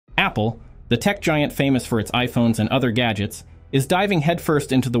Apple, the tech giant famous for its iPhones and other gadgets, is diving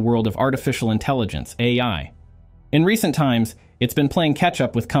headfirst into the world of artificial intelligence, AI. In recent times, it's been playing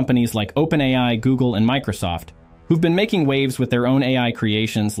catch-up with companies like OpenAI, Google, and Microsoft, who've been making waves with their own AI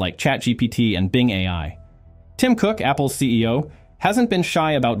creations like ChatGPT and Bing AI. Tim Cook, Apple's CEO, hasn't been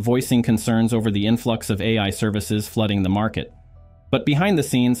shy about voicing concerns over the influx of AI services flooding the market. But behind the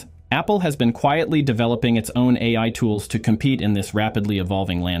scenes, Apple has been quietly developing its own AI tools to compete in this rapidly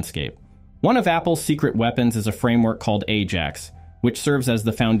evolving landscape. One of Apple's secret weapons is a framework called Ajax, which serves as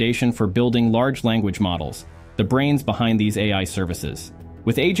the foundation for building large language models, the brains behind these AI services.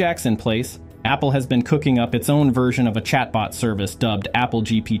 With Ajax in place, Apple has been cooking up its own version of a chatbot service dubbed Apple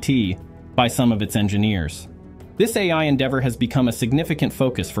GPT by some of its engineers. This AI endeavor has become a significant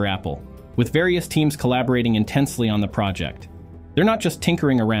focus for Apple, with various teams collaborating intensely on the project. They're not just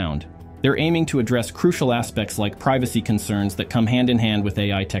tinkering around, they're aiming to address crucial aspects like privacy concerns that come hand in hand with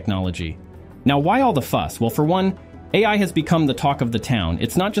AI technology. Now, why all the fuss? Well, for one, AI has become the talk of the town.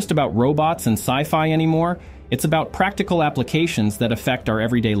 It's not just about robots and sci-fi anymore, it's about practical applications that affect our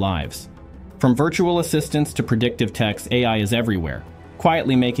everyday lives. From virtual assistants to predictive text, AI is everywhere,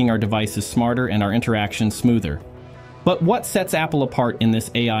 quietly making our devices smarter and our interactions smoother. But what sets Apple apart in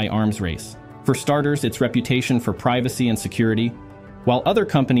this AI arms race? For starters, its reputation for privacy and security. While other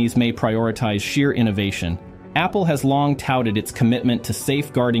companies may prioritize sheer innovation, Apple has long touted its commitment to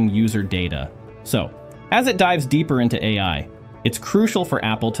safeguarding user data. So, as it dives deeper into AI, it's crucial for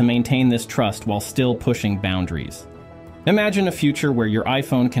Apple to maintain this trust while still pushing boundaries. Imagine a future where your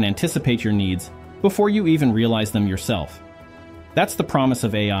iPhone can anticipate your needs before you even realize them yourself. That's the promise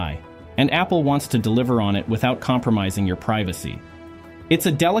of AI, and Apple wants to deliver on it without compromising your privacy. It's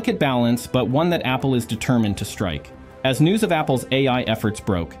a delicate balance, but one that Apple is determined to strike. As news of Apple's AI efforts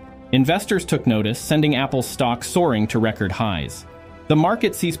broke, investors took notice, sending Apple's stock soaring to record highs. The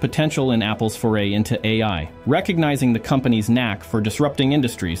market sees potential in Apple's foray into AI, recognizing the company's knack for disrupting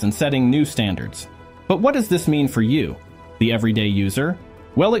industries and setting new standards. But what does this mean for you, the everyday user?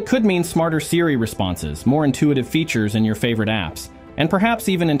 Well, it could mean smarter Siri responses, more intuitive features in your favorite apps, and perhaps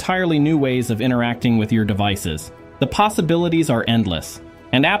even entirely new ways of interacting with your devices. The possibilities are endless,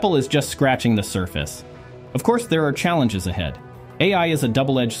 and Apple is just scratching the surface. Of course, there are challenges ahead. AI is a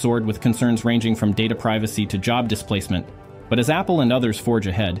double-edged sword with concerns ranging from data privacy to job displacement, but as Apple and others forge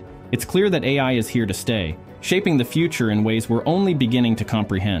ahead, it's clear that AI is here to stay, shaping the future in ways we're only beginning to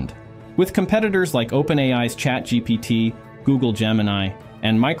comprehend. With competitors like OpenAI's ChatGPT, Google Gemini,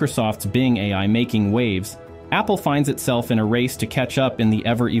 and Microsoft's Bing AI making waves, Apple finds itself in a race to catch up in the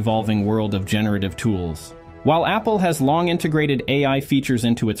ever-evolving world of generative tools. While Apple has long integrated AI features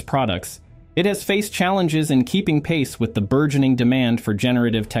into its products, it has faced challenges in keeping pace with the burgeoning demand for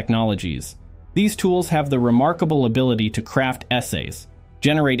generative technologies. These tools have the remarkable ability to craft essays,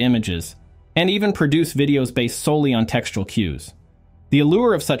 generate images, and even produce videos based solely on textual cues. The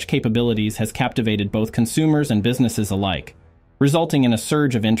allure of such capabilities has captivated both consumers and businesses alike, resulting in a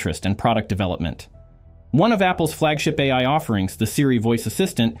surge of interest and product development. One of Apple's flagship AI offerings, the Siri voice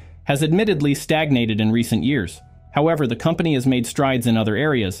assistant, has admittedly stagnated in recent years. However, the company has made strides in other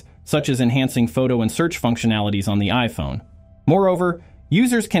areas, such as enhancing photo and search functionalities on the iPhone. Moreover,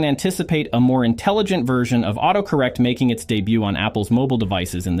 users can anticipate a more intelligent version of autocorrect making its debut on Apple's mobile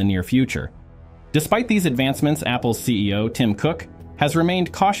devices in the near future. Despite these advancements, Apple's CEO, Tim Cook, has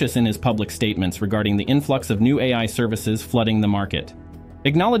remained cautious in his public statements regarding the influx of new AI services flooding the market.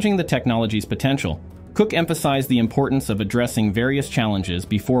 Acknowledging the technology's potential, Cook emphasized the importance of addressing various challenges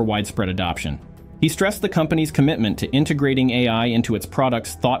before widespread adoption. He stressed the company's commitment to integrating AI into its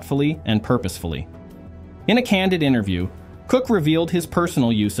products thoughtfully and purposefully. In a candid interview, Cook revealed his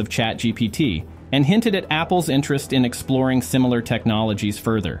personal use of ChatGPT and hinted at Apple's interest in exploring similar technologies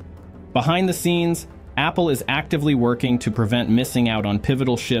further. Behind the scenes, Apple is actively working to prevent missing out on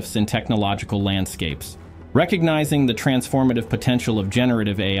pivotal shifts in technological landscapes. Recognizing the transformative potential of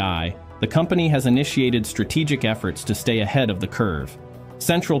generative AI, the company has initiated strategic efforts to stay ahead of the curve.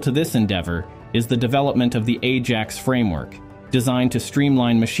 Central to this endeavor is the development of the Ajax framework, designed to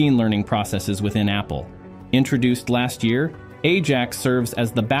streamline machine learning processes within Apple. Introduced last year, Ajax serves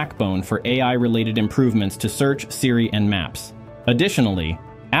as the backbone for AI-related improvements to Search, Siri, and Maps. Additionally,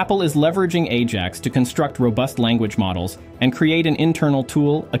 Apple is leveraging Ajax to construct robust language models and create an internal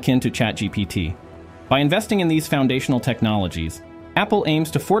tool akin to ChatGPT. By investing in these foundational technologies, Apple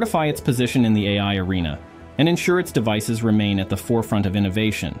aims to fortify its position in the AI arena and ensure its devices remain at the forefront of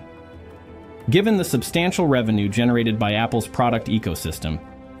innovation. Given the substantial revenue generated by Apple's product ecosystem,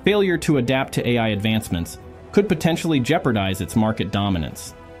 failure to adapt to AI advancements could potentially jeopardize its market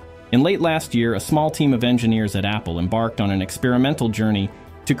dominance. In late last year, a small team of engineers at Apple embarked on an experimental journey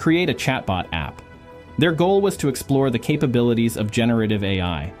to create a chatbot app. Their goal was to explore the capabilities of generative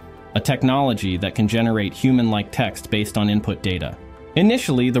AI, a technology that can generate human-like text based on input data.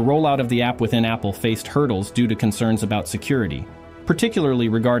 Initially, the rollout of the app within Apple faced hurdles due to concerns about security, particularly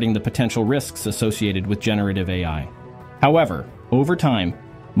regarding the potential risks associated with generative AI. However, over time,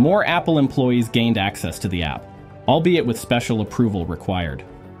 more Apple employees gained access to the app, albeit with special approval required.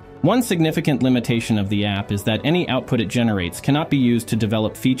 One significant limitation of the app is that any output it generates cannot be used to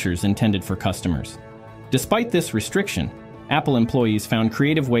develop features intended for customers. Despite this restriction, Apple employees found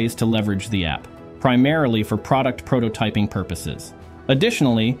creative ways to leverage the app, primarily for product prototyping purposes.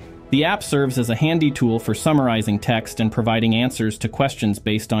 Additionally, the app serves as a handy tool for summarizing text and providing answers to questions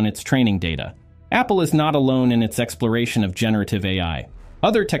based on its training data. Apple is not alone in its exploration of generative AI.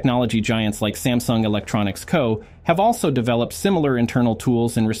 Other technology giants like Samsung Electronics Co. have also developed similar internal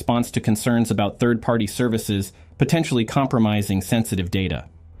tools in response to concerns about third-party services potentially compromising sensitive data.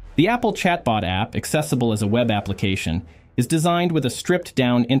 The Apple Chatbot app, accessible as a web application, is designed with a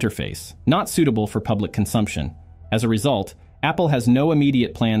stripped-down interface, not suitable for public consumption. As a result, Apple has no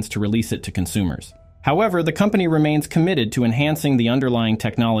immediate plans to release it to consumers. However, the company remains committed to enhancing the underlying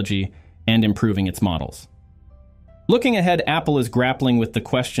technology and improving its models. Looking ahead, Apple is grappling with the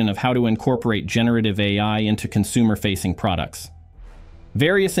question of how to incorporate generative AI into consumer-facing products.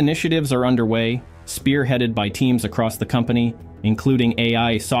 Various initiatives are underway, spearheaded by teams across the company, including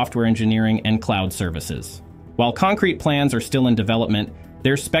AI, software engineering, and cloud services. While concrete plans are still in development,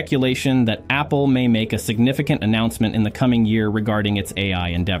 there's speculation that Apple may make a significant announcement in the coming year regarding its AI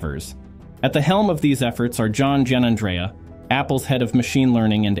endeavors. At the helm of these efforts are John Giannandrea, Apple's head of machine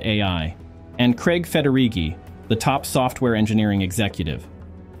learning and AI, and Craig Federighi, the top software engineering executive.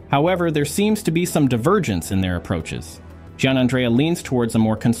 However, there seems to be some divergence in their approaches. Giannandrea leans towards a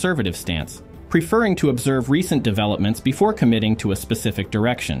more conservative stance, preferring to observe recent developments before committing to a specific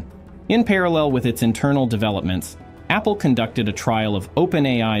direction. In parallel with its internal developments, Apple conducted a trial of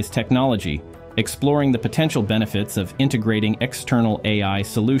OpenAI's technology, exploring the potential benefits of integrating external AI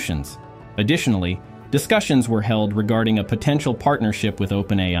solutions. Additionally, discussions were held regarding a potential partnership with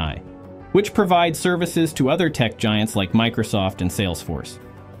OpenAI, which provides services to other tech giants like Microsoft and Salesforce.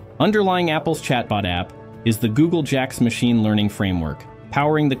 Underlying Apple's chatbot app is the Google JAX machine learning framework,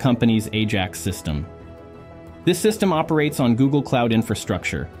 powering the company's AJAX system. This system operates on Google Cloud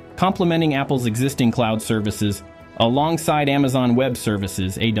infrastructure, complementing Apple's existing cloud services alongside Amazon Web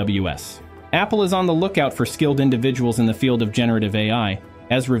Services, AWS. Apple is on the lookout for skilled individuals in the field of generative AI,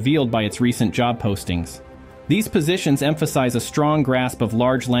 as revealed by its recent job postings. These positions emphasize a strong grasp of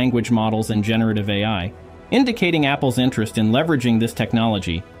large language models and generative AI, indicating Apple's interest in leveraging this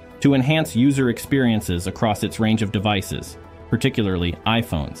technology to enhance user experiences across its range of devices, particularly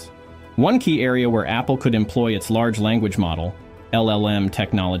iPhones. One key area where Apple could employ its large language model, LLM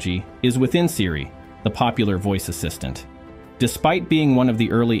technology, is within Siri, the popular voice assistant. Despite being one of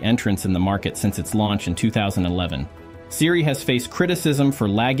the early entrants in the market since its launch in 2011, Siri has faced criticism for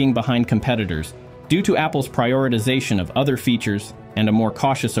lagging behind competitors due to Apple's prioritization of other features and a more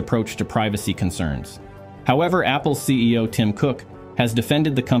cautious approach to privacy concerns. However, Apple's CEO Tim Cook has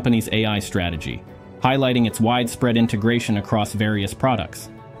defended the company's AI strategy, highlighting its widespread integration across various products.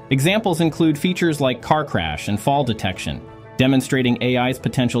 Examples include features like car crash and fall detection, demonstrating AI's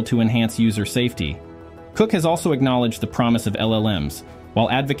potential to enhance user safety. Cook has also acknowledged the promise of LLMs, while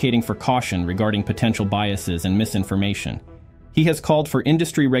advocating for caution regarding potential biases and misinformation. He has called for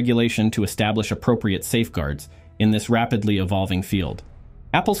industry regulation to establish appropriate safeguards in this rapidly evolving field.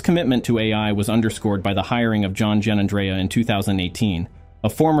 Apple's commitment to AI was underscored by the hiring of John Giannandrea in 2018, a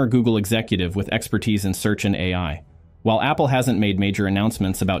former Google executive with expertise in search and AI. While Apple hasn't made major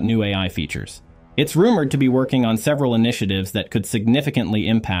announcements about new AI features, it's rumored to be working on several initiatives that could significantly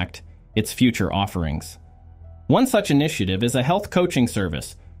impact its future offerings. One such initiative is a health coaching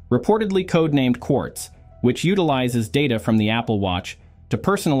service, reportedly codenamed Quartz, which utilizes data from the Apple Watch to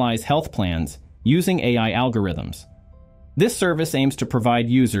personalize health plans using AI algorithms. This service aims to provide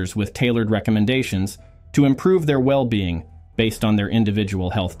users with tailored recommendations to improve their well-being based on their individual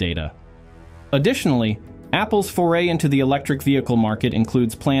health data. Additionally, Apple's foray into the electric vehicle market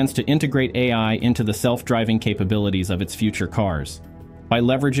includes plans to integrate AI into the self-driving capabilities of its future cars. By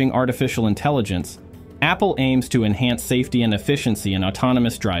leveraging artificial intelligence, Apple aims to enhance safety and efficiency in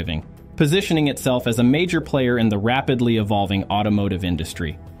autonomous driving, positioning itself as a major player in the rapidly evolving automotive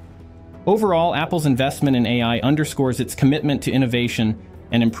industry. Overall, Apple's investment in AI underscores its commitment to innovation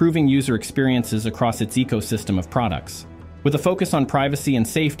and improving user experiences across its ecosystem of products. With a focus on privacy and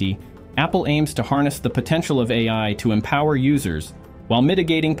safety, Apple aims to harness the potential of AI to empower users while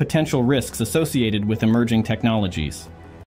mitigating potential risks associated with emerging technologies.